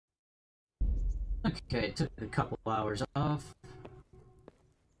Okay, took a couple hours off.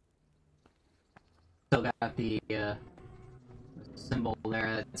 Still got the symbol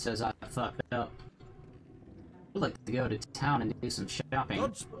there that says I fucked up. I'd like to go to town and do some shopping.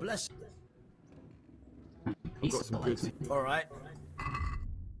 God bless. He I've got some still likes good. me. All right.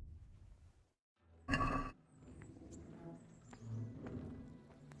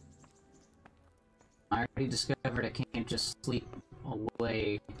 I already discovered I can't just sleep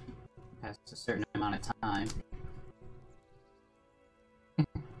away past a certain amount of time.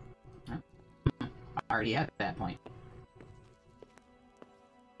 Already at that point.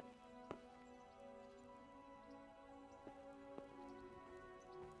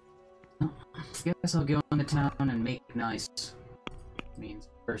 Guess I'll go into town and make nice. Means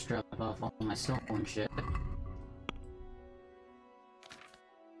first drop off all my stolen shit.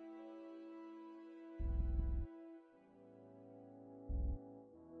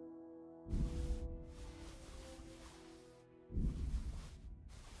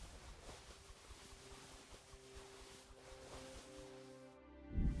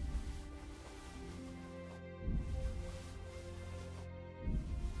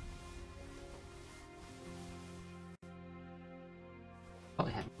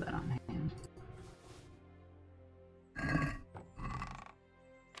 Probably have that on hand.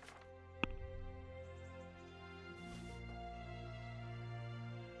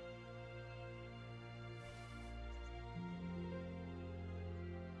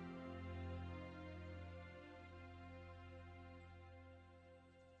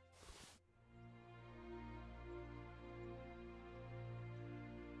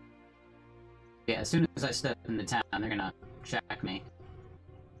 Yeah, as soon as I step into town, they're gonna check me.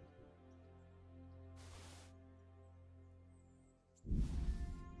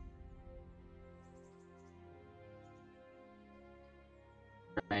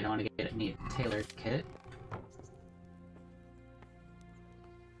 I don't want to get a tailored kit.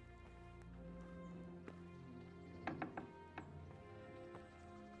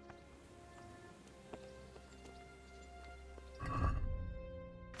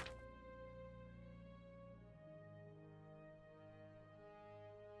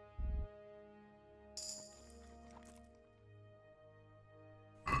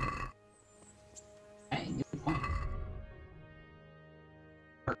 Hey, good point.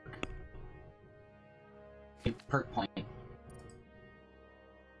 Perk. Good perk point.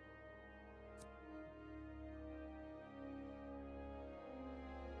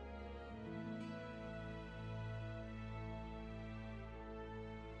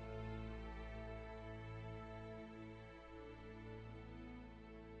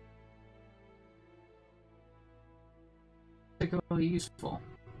 Particularly useful.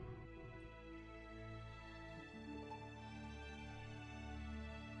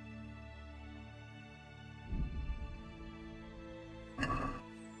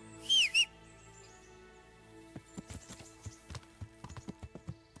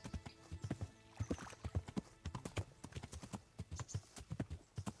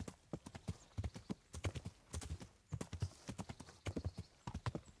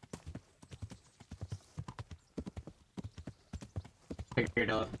 Figured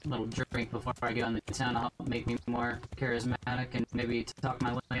a little drink before I get on the town will help make me more charismatic and maybe talk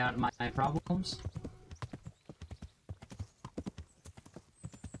my way out of my problems.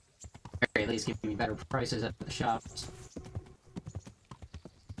 Or at least give me better prices at the shops.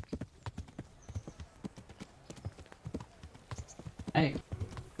 Hey,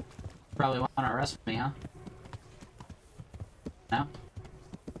 probably want to arrest me, huh? No?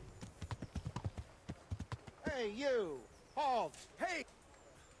 Hey, you! Halt! Hey!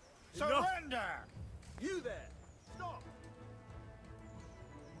 Surrender! You there! Stop!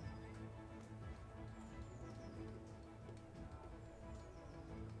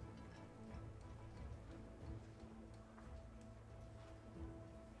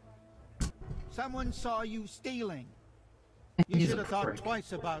 Someone saw you stealing. You He's should a have thought prick.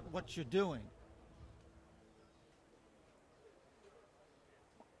 twice about what you're doing.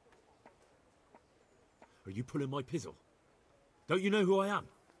 Are you pulling my pizzle? Don't you know who I am?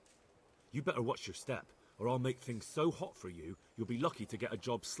 You better watch your step, or I'll make things so hot for you, you'll be lucky to get a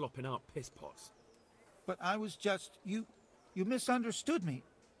job slopping out piss pots. But I was just... You misunderstood me.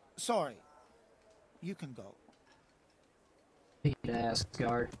 Sorry. You can go. Big ass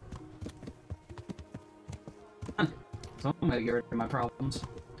guard. So I'm gonna get rid of my problems.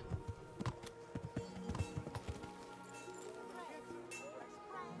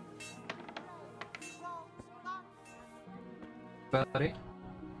 Buddy.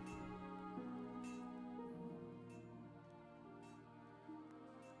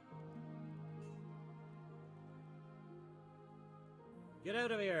 Get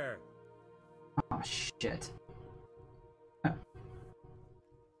out of here! Oh, shit. Huh.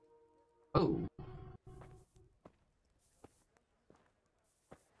 Oh.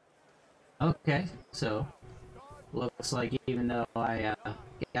 Okay, so looks like even though I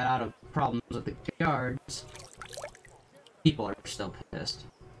got out of problems with the guards, people are still pissed.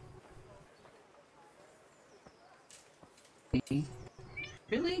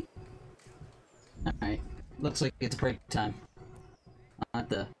 Really? Alright, looks like it's break time. I'll have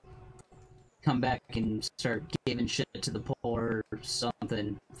to come back and start giving shit to the poor or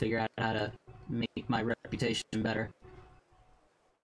something, figure out how to make my reputation better.